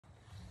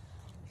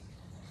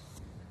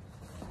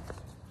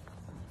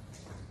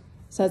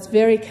So it's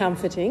very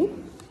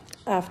comforting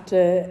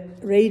after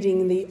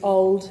reading the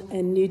Old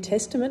and New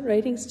Testament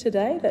readings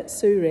today that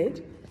Sue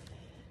read,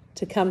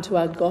 to come to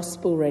our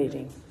Gospel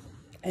reading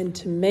and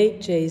to meet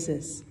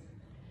Jesus,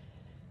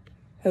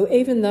 who,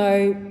 even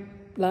though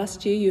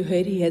last year you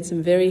heard he had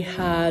some very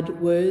hard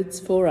words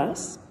for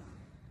us,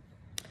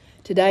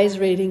 today's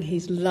reading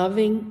he's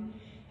loving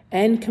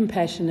and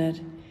compassionate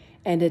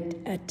and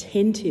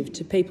attentive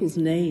to people's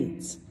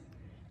needs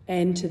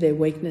and to their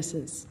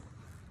weaknesses.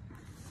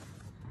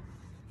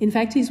 In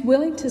fact, he's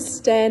willing to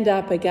stand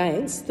up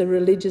against the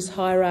religious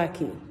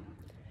hierarchy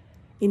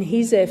in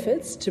his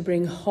efforts to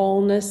bring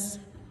wholeness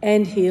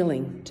and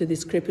healing to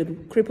this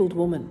crippled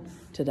woman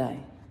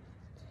today.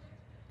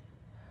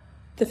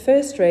 The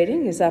first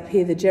reading is up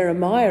here, the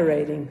Jeremiah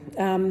reading.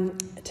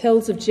 It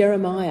tells of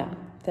Jeremiah,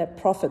 that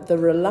prophet, the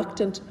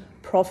reluctant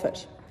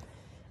prophet,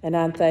 and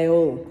aren't they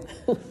all,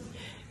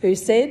 who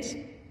said,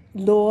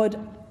 "Lord,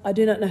 I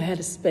do not know how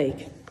to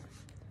speak.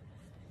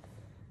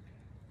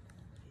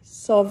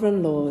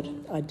 Sovereign Lord,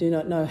 I do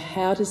not know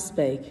how to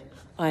speak.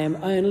 I am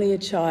only a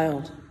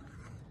child."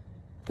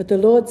 But the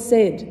Lord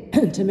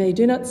said to me,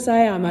 "Do not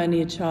say I'm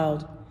only a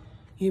child.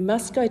 You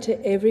must go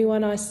to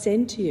everyone I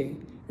send to you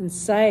and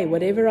say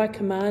whatever I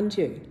command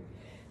you."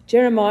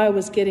 Jeremiah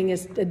was getting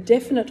a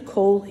definite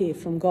call here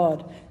from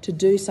God to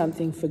do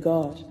something for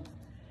God.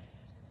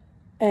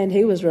 And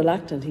he was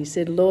reluctant. He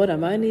said, "Lord,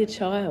 I'm only a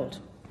child."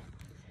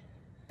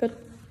 But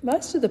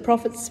most of the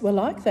prophets were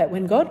like that.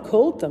 When God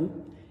called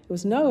them, it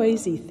was no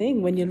easy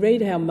thing. When you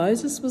read how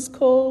Moses was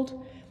called,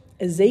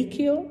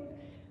 Ezekiel,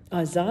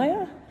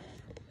 Isaiah.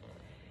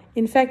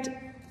 In fact,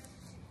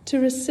 to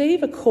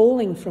receive a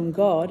calling from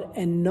God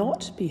and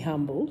not be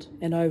humbled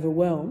and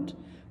overwhelmed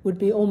would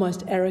be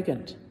almost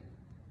arrogant.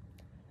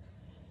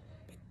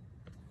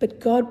 But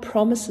God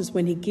promises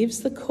when he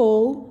gives the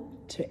call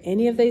to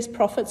any of these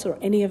prophets or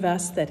any of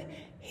us that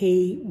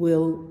he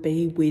will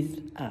be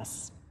with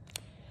us.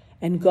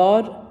 And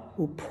God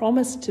will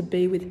promise to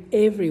be with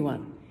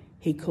everyone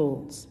he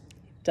calls.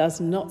 He does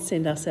not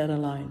send us out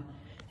alone.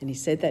 And he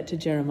said that to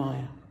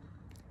Jeremiah.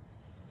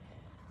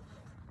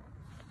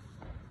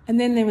 And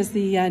then there was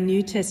the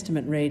New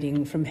Testament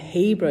reading from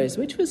Hebrews,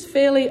 which was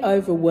fairly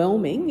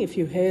overwhelming. If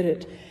you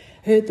heard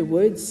the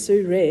words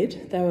Sue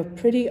read, they were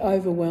pretty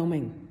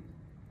overwhelming.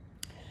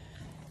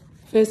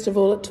 First of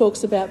all, it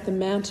talks about the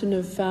mountain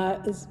of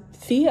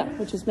fear,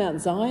 which is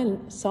Mount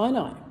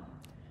Sinai,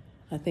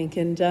 I think.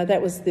 And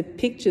that was the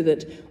picture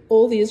that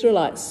all the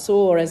Israelites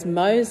saw as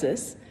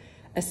Moses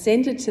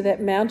ascended to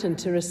that mountain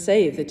to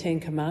receive the Ten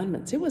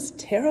Commandments. It was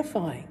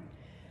terrifying.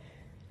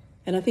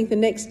 And I think the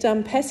next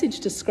passage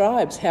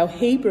describes how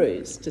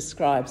Hebrews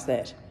describes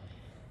that.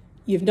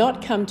 You've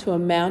not come to a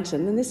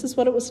mountain, and this is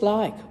what it was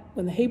like.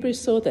 When the Hebrews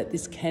saw that,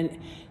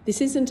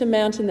 this isn't a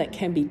mountain that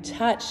can be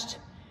touched.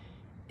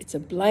 It's a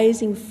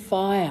blazing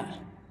fire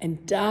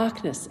and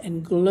darkness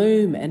and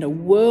gloom and a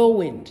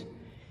whirlwind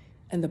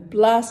and the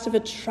blast of a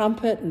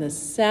trumpet and the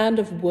sound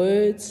of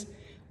words,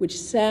 which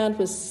sound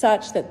was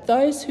such that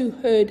those who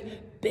heard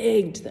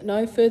begged that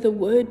no further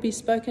word be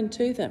spoken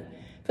to them,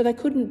 for they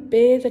couldn't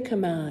bear the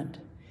command.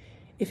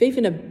 If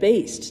even a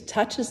beast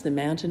touches the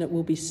mountain, it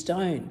will be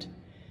stoned.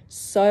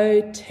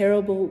 So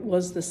terrible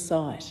was the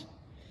sight.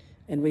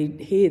 And we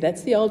hear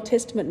that's the Old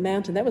Testament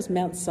mountain. That was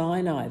Mount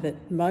Sinai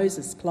that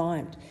Moses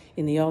climbed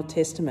in the Old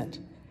Testament.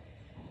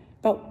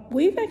 But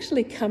we've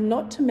actually come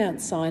not to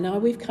Mount Sinai,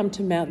 we've come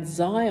to Mount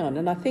Zion.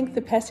 And I think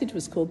the passage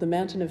was called the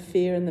Mountain of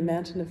Fear and the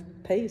Mountain of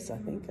Peace, I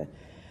think.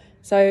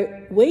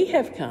 So we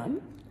have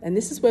come, and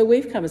this is where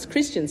we've come as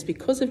Christians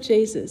because of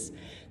Jesus,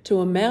 to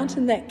a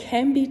mountain that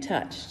can be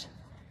touched.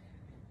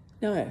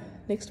 No,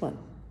 next one.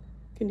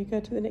 Can you go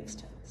to the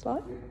next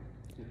slide?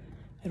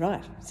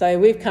 Right, so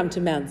we've come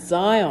to Mount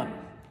Zion,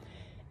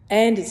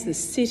 and it's the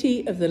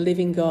city of the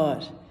living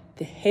God,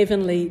 the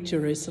heavenly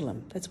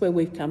Jerusalem. That's where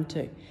we've come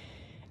to.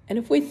 And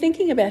if we're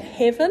thinking about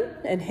heaven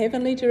and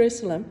heavenly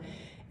Jerusalem,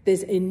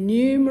 there's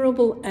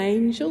innumerable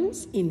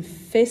angels in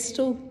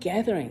festal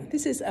gathering.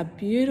 This is a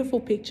beautiful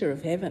picture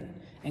of heaven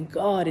and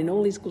God in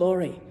all his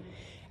glory.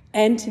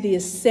 And to the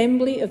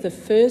assembly of the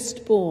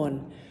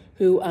firstborn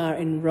who are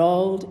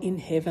enrolled in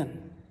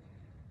heaven.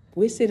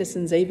 We're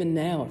citizens even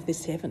now of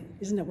this heaven.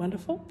 Isn't it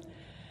wonderful?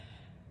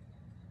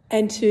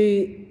 And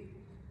to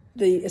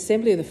the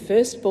assembly of the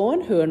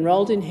firstborn who are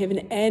enrolled in heaven,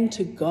 and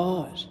to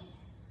God,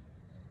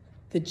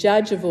 the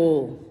judge of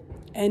all,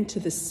 and to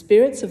the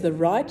spirits of the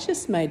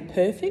righteous made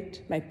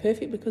perfect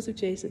because of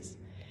Jesus,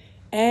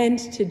 and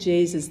to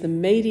Jesus, the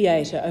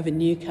mediator of a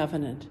new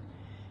covenant,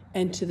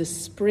 and to the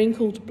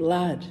sprinkled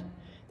blood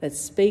that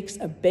speaks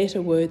a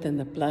better word than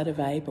the blood of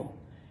Abel.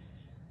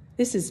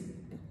 This is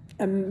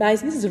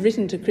amazing. This is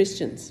written to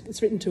Christians.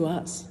 It's written to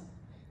us.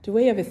 Do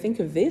we ever think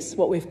of this,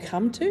 what we've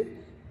come to?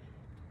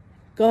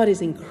 God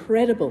is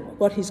incredible,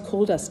 what he's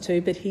called us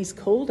to, but he's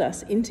called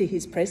us into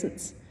his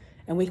presence.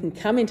 And we can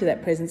come into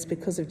that presence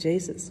because of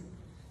Jesus.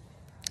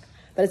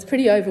 But it's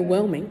pretty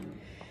overwhelming.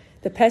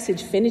 The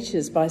passage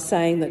finishes by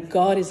saying that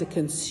God is a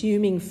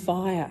consuming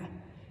fire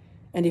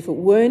And if it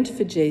weren't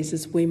for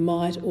Jesus, we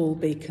might all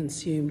be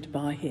consumed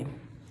by him.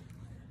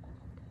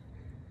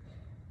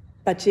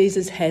 But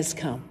Jesus has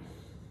come.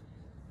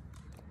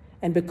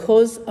 And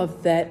because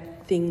of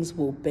that, things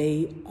will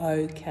be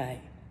okay.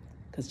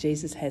 Because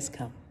Jesus has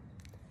come.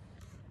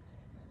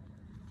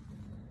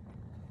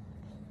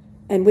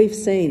 And we've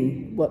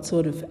seen what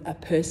sort of a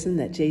person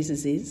that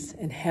Jesus is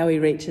and how he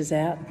reaches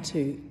out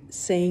to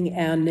seeing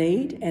our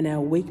need and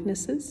our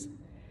weaknesses.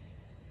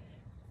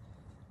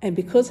 And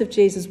because of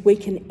Jesus, we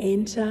can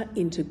enter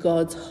into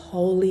God's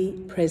holy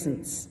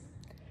presence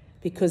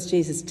because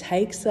Jesus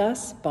takes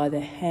us by the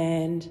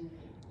hand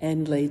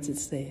and leads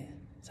us there.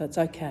 So it's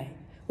okay.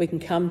 We can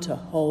come to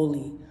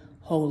holy,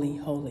 holy,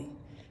 holy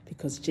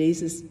because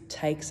Jesus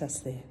takes us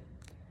there.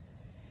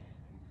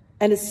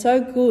 And it's so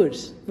good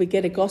we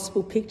get a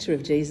gospel picture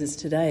of Jesus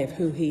today, of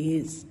who he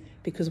is,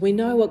 because we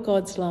know what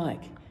God's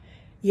like.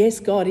 Yes,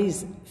 God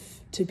is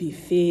to be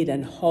feared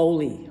and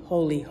holy,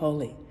 holy,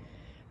 holy.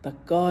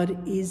 But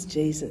God is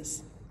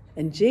Jesus.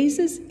 And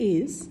Jesus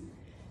is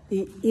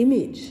the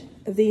image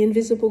of the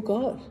invisible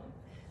God.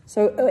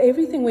 So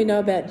everything we know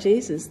about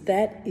Jesus,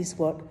 that is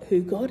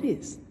who God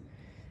is.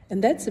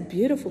 And that's a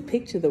beautiful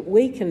picture that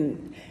we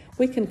can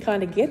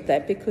kind of get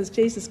that because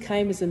Jesus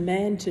came as a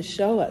man to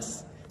show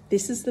us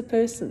this is the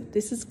person,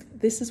 this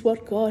is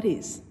what God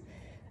is,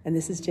 and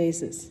this is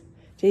Jesus.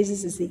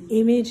 Jesus is the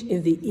image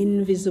of the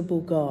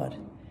invisible God.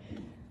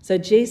 So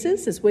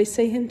Jesus, as we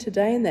see him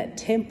today in that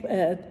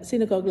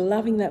synagogue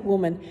loving that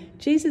woman,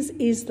 Jesus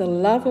is the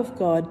love of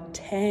God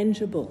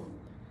tangible.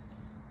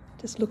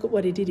 Just look at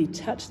what he did. He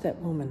touched that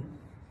woman.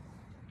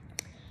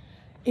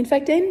 In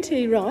fact,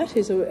 N.T. Wright,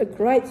 who's a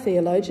great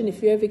theologian,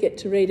 if you ever get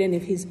to read any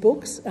of his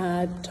books,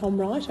 Tom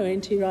Wright or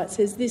N.T. Wright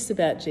says this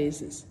about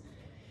Jesus.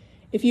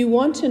 If you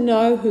want to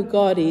know who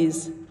God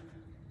is,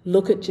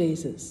 look at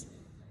Jesus.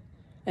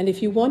 And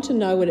if you want to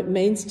know what it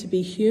means to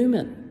be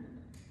human,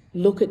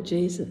 look at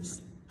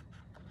Jesus.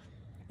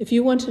 If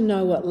you want to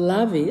know what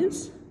love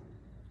is,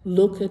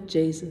 look at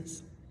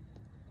Jesus.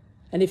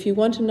 And if you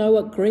want to know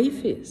what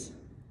grief is,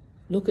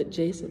 look at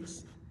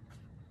Jesus.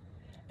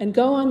 And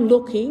go on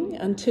looking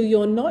until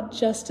you're not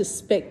just a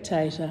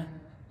spectator,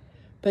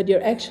 but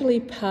you're actually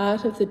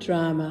part of the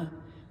drama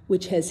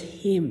which has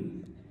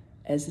him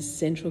as the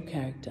central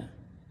character.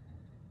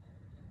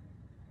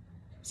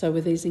 So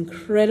with these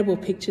incredible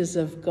pictures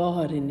of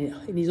God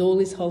in all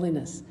his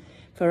holiness,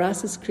 for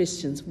us as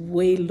Christians,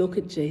 we look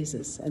at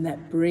Jesus and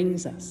that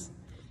brings us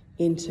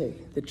into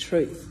the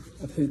truth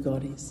of who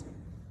God is.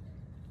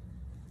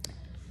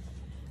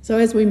 So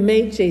as we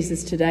meet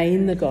Jesus today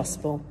in the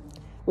gospel,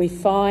 we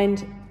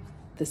find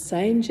the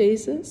same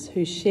Jesus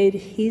who shed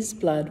his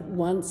blood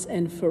once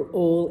and for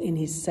all in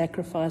his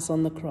sacrifice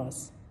on the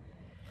cross.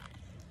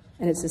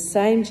 And it's the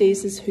same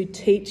Jesus who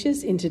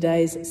teaches in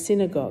today's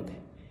synagogue,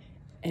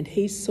 and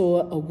he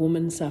saw a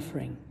woman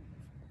suffering.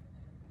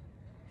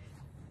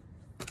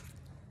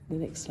 The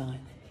next slide.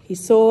 He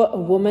saw a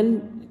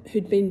woman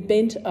who'd been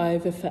bent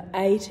over for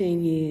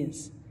 18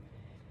 years,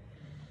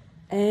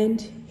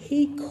 and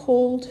he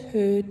called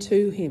her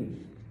to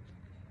him.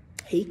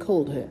 He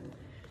called her.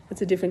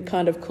 That's a different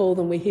kind of call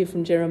than we hear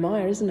from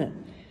Jeremiah, isn't it?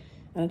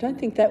 And I don't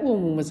think that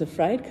woman was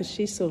afraid because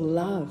she saw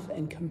love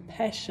and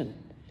compassion.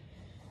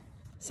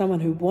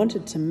 Someone who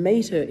wanted to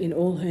meet her in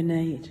all her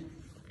need.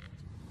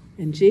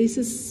 And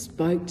Jesus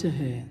spoke to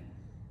her.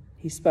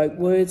 He spoke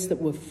words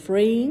that were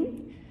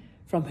freeing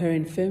from her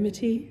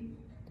infirmity.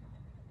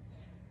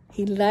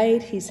 He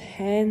laid his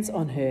hands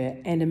on her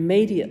and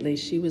immediately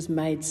she was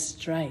made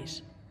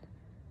straight.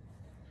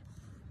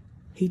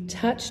 He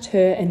touched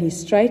her and he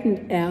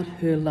straightened out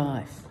her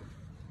life.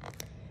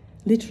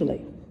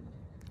 Literally.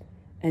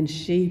 And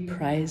she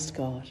praised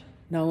God.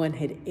 No one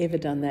had ever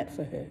done that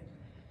for her.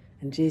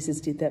 And Jesus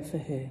did that for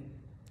her.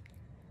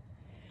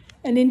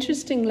 And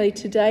interestingly,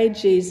 today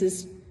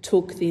Jesus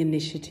took the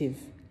initiative.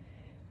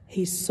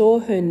 He saw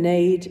her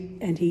need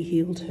and he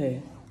healed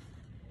her.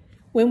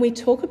 When we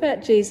talk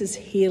about Jesus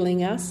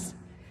healing us,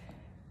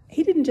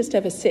 he didn't just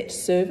have a set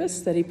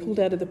service that he pulled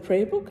out of the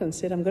prayer book and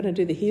said, I'm going to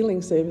do the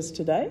healing service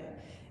today.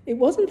 It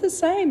wasn't the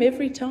same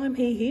every time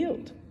he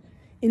healed.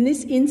 In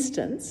this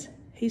instance,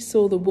 he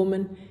saw the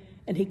woman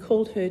and he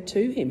called her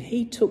to him.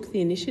 He took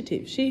the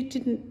initiative. She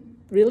didn't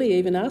really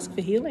even ask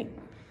for healing.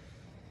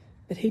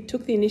 But he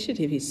took the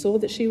initiative. He saw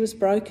that she was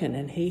broken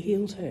and he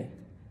healed her.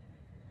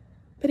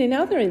 But in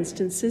other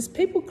instances,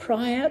 people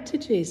cry out to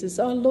Jesus,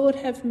 oh Lord,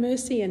 have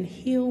mercy and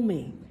heal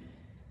me.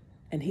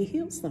 And he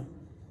heals them.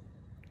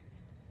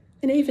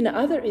 In even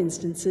other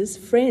instances,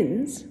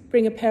 friends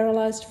bring a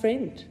paralysed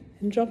friend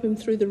and drop him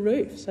through the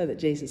roof so that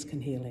Jesus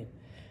can heal him.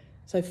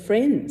 So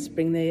friends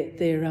bring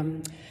their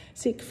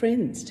sick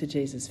friends to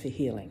Jesus for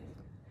healing.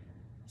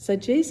 So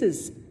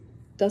Jesus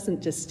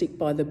doesn't just stick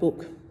by the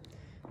book.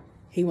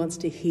 He wants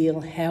to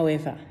heal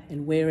however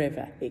and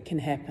wherever it can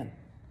happen.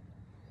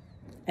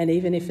 And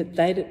even if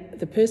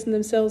the person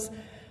themselves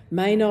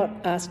may not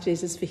ask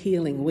Jesus for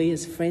healing, we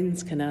as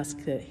friends can ask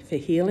for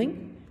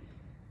healing.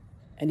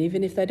 And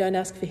even if they don't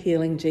ask for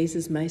healing,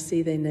 Jesus may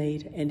see their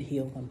need and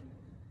heal them.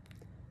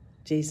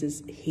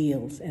 Jesus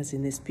heals, as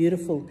in this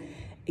beautiful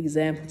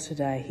example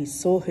today. He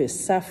saw her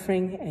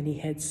suffering and he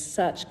had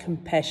such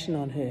compassion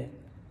on her.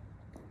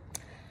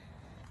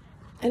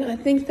 And I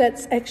think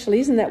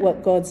isn't that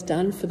what God's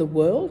done for the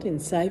world in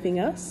saving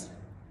us?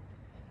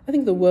 I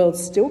think the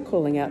world's still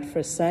calling out for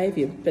a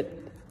saviour, but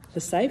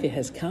the saviour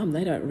has come.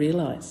 They don't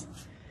realise.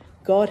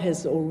 God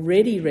has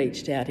already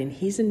reached out in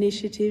his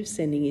initiative,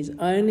 sending his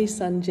only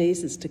son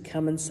Jesus to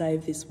come and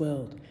save this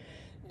world.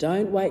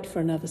 Don't wait for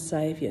another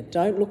saviour.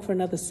 Don't look for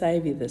another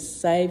saviour. The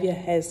saviour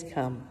has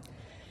come.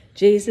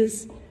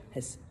 Jesus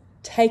has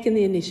taken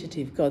the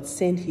initiative. God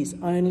sent his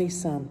only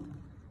son.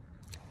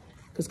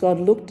 Because God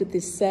looked at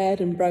this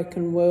sad and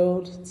broken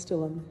world,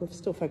 we'll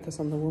still focus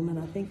on the woman,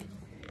 I think,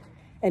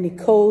 and he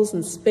calls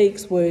and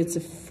speaks words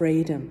of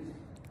freedom.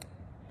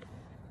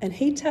 And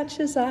he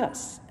touches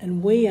us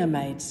and we are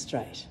made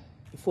straight.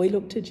 If we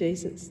look to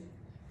Jesus,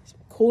 he's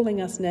calling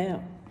us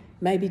now,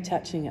 maybe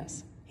touching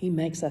us. He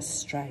makes us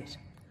straight.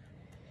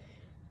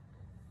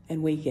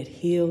 And we get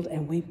healed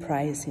and we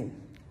praise him,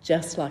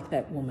 just like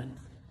that woman.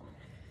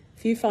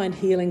 If you find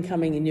healing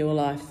coming in your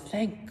life,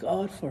 thank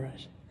God for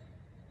it.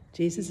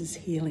 Jesus is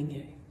healing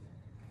you.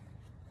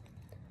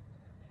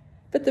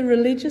 But the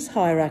religious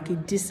hierarchy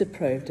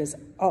disapproved,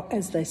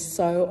 as they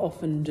so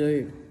often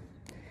do.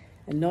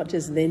 And not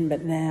just then,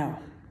 but now.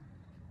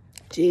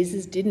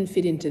 Jesus didn't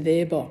fit into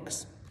their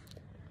box.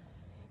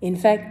 In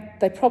fact,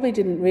 they probably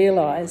didn't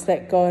realise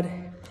that God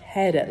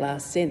had at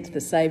last sent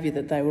the Saviour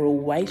that they were all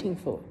waiting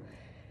for.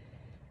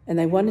 And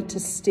they wanted to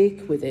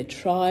stick with their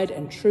tried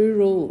and true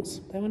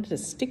rules. They wanted to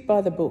stick by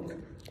the book.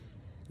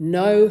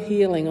 No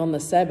healing on the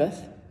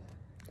Sabbath.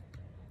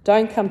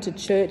 Don't come to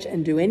church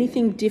and do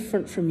anything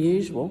different from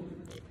usual.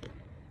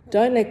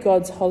 Don't let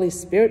God's Holy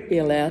Spirit be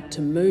allowed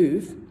to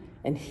move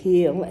and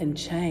heal and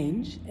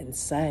change and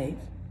save.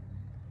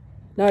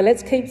 No,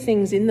 let's keep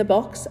things in the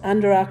box,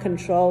 under our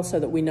control, so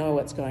that we know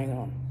what's going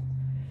on.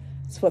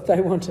 That's what they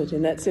wanted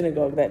in that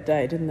synagogue that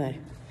day, didn't they?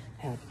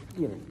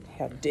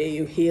 How dare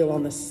you heal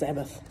on the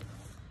Sabbath?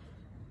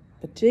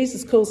 But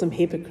Jesus calls them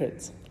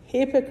hypocrites.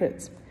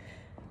 Hypocrites.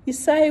 You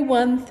say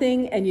one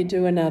thing and you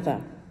do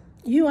another.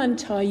 You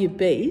untie your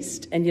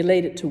beast and you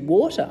lead it to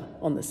water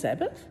on the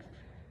Sabbath,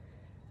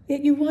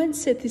 yet you won't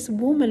set this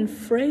woman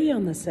free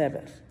on the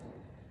Sabbath.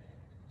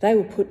 They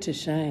were put to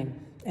shame,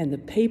 and the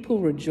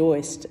people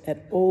rejoiced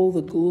at all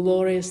the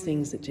glorious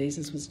things that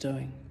Jesus was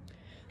doing.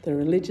 The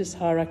religious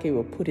hierarchy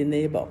were put in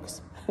their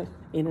box,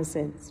 in a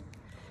sense.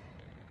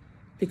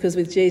 Because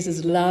with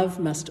Jesus, love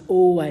must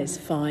always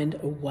find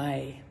a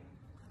way,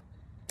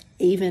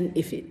 even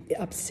if it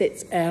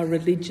upsets our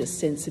religious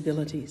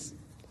sensibilities.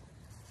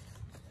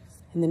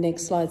 And the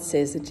next slide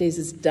says that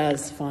Jesus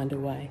does find a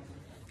way.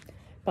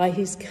 By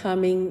his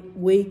coming,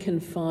 we can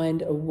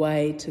find a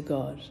way to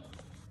God.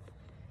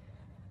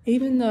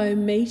 Even though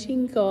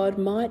meeting God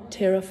might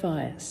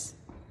terrify us.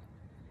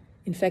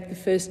 In fact, the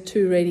first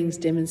two readings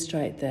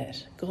demonstrate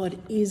that.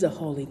 God is a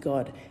holy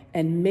God,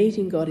 and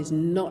meeting God is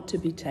not to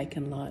be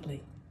taken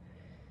lightly.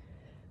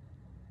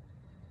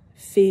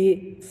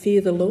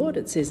 Fear the Lord,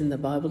 it says in the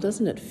Bible,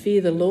 doesn't it?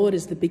 Fear the Lord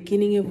is the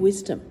beginning of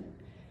wisdom.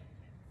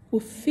 Well,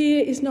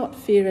 fear is not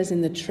fear as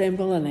in the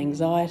tremble and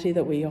anxiety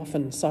that we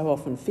so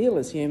often feel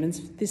as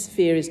humans. This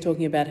fear is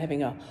talking about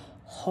having a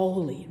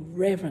holy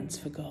reverence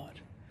for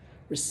God.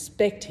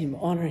 Respect him,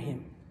 honour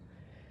him,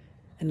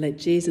 and let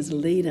Jesus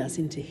lead us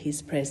into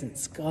his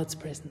presence, God's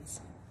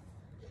presence.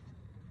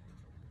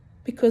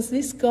 Because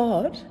this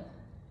God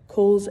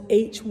calls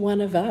each one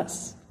of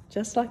us,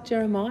 just like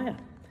Jeremiah,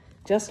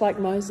 just like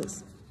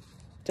Moses,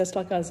 just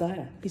like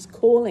Isaiah. He's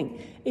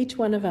calling each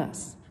one of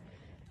us.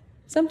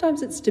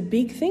 Sometimes it's to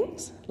big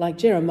things, like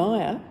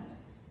Jeremiah,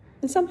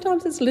 and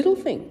sometimes it's little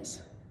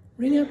things.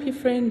 Ring up your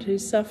friend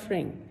who's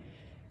suffering.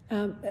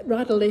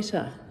 Write a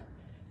letter.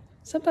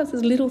 Sometimes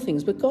it's little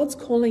things, but God's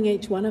calling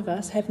each one of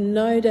us. Have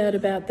no doubt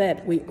about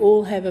that. We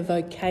all have a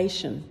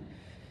vocation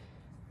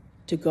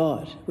to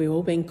God. We're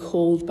all being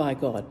called by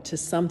God to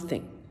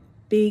something,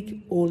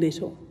 big or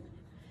little.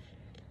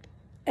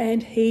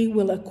 And he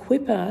will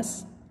equip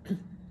us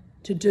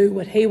to do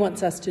what he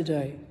wants us to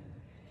do.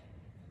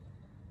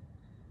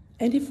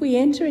 And if we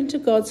enter into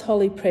God's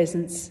holy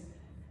presence,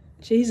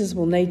 Jesus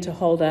will need to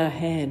hold our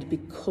hand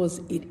because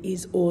it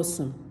is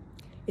awesome.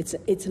 It's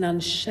an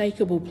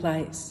unshakable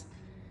place.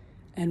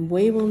 And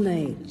we will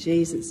need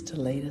Jesus to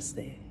lead us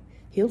there.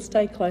 He'll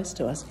stay close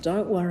to us,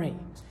 don't worry.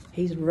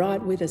 He's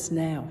right with us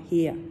now,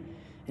 here.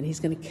 And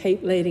he's going to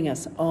keep leading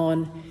us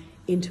on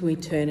into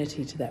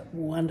eternity to that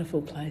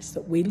wonderful place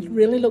that we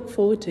really look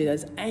forward to,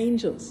 those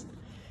angels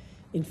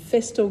in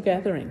festal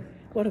gathering.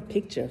 What a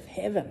picture of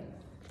heaven.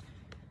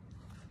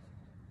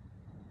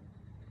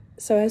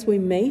 So as we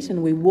meet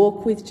and we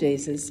walk with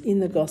Jesus in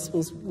the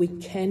Gospels, we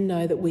can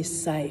know that we're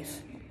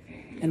safe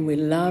and we're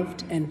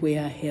loved and we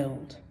are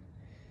held.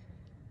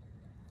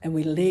 And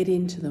we're led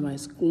into the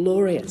most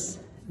glorious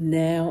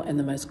now and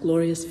the most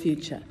glorious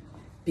future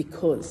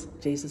because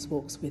Jesus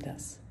walks with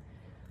us.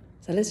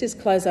 So let's just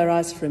close our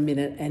eyes for a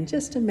minute and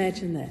just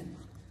imagine that.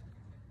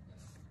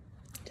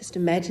 Just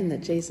imagine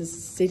that Jesus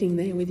is sitting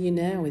there with you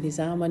now with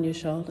his arm on your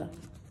shoulder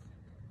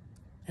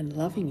and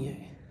loving you.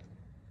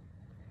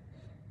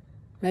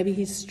 Maybe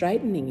he's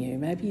straightening you.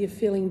 Maybe you're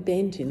feeling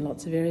bent in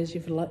lots of areas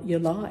of your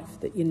life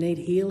that you need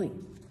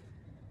healing.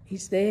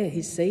 He's there.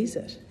 He sees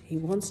it. He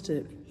wants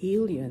to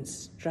heal you and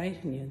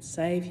straighten you and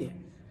save you.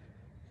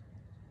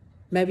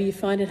 Maybe you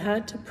find it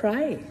hard to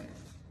pray.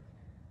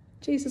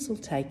 Jesus will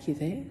take you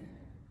there.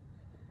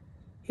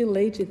 He'll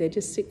lead you there.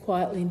 Just sit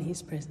quietly in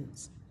his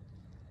presence.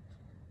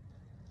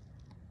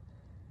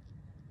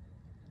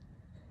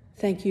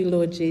 Thank you,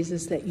 Lord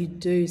Jesus, that you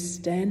do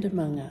stand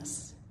among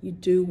us. You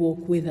do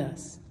walk with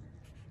us.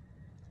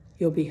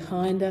 You're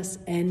behind us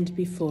and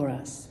before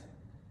us.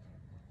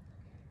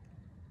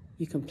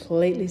 You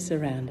completely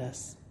surround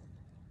us.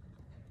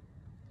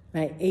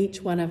 May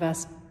each one of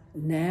us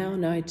now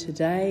know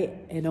today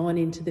and on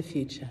into the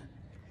future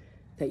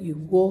that you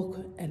walk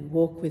and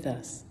walk with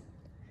us,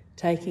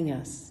 taking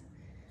us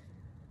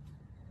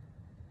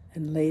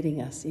and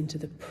leading us into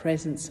the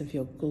presence of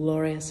your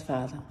glorious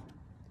Father.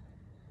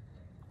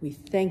 We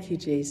thank you,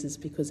 Jesus,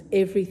 because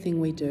everything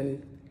we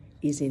do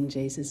is in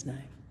Jesus' name.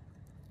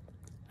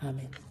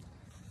 Amen.